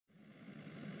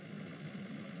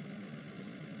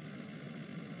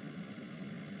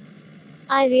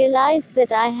I realized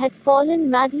that I had fallen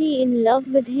madly in love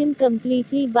with him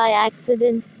completely by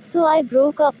accident, so I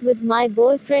broke up with my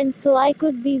boyfriend so I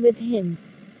could be with him.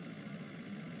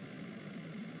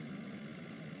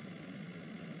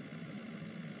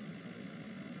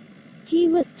 He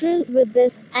was thrilled with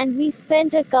this, and we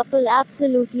spent a couple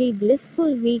absolutely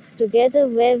blissful weeks together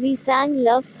where we sang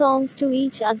love songs to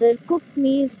each other, cooked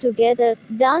meals together,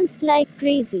 danced like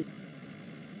crazy.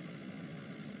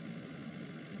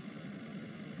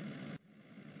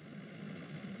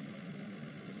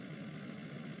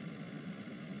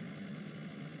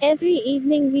 Every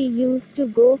evening we used to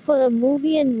go for a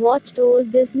movie and watched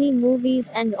old Disney movies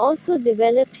and also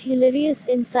developed hilarious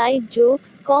inside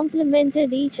jokes,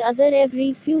 complimented each other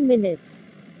every few minutes.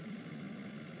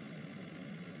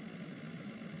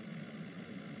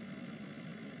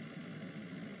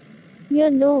 You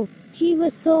know, he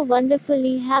was so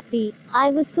wonderfully happy,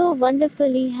 I was so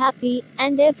wonderfully happy,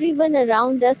 and everyone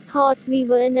around us thought we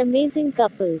were an amazing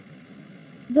couple.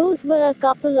 Those were a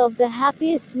couple of the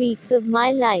happiest weeks of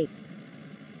my life.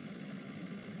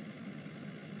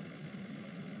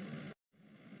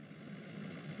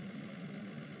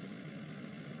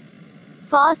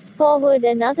 Fast forward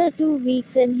another 2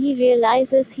 weeks and he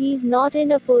realizes he's not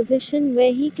in a position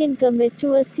where he can commit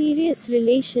to a serious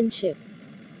relationship.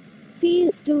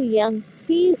 Feels too young,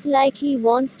 feels like he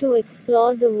wants to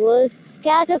explore the world,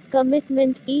 scared of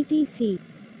commitment, etc.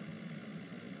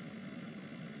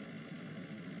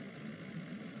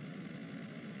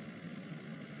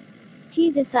 He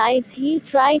decides he'll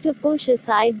try to push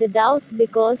aside the doubts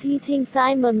because he thinks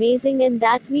I'm amazing and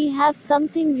that we have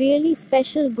something really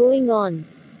special going on.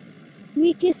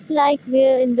 We kissed like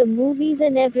we're in the movies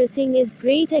and everything is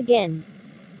great again.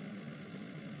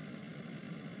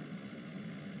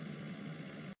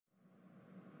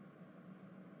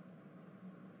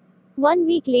 One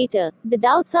week later, the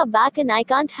doubts are back and I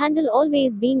can't handle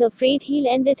always being afraid he'll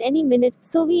end it any minute,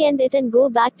 so we end it and go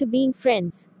back to being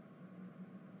friends.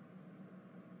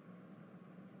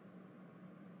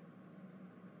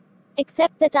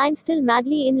 Except that I'm still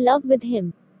madly in love with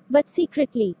him. But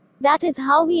secretly. That is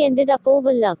how we ended up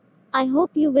over love. I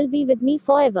hope you will be with me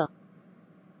forever.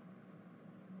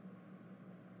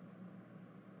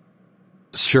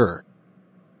 Sure.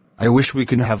 I wish we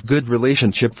can have good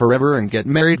relationship forever and get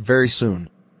married very soon.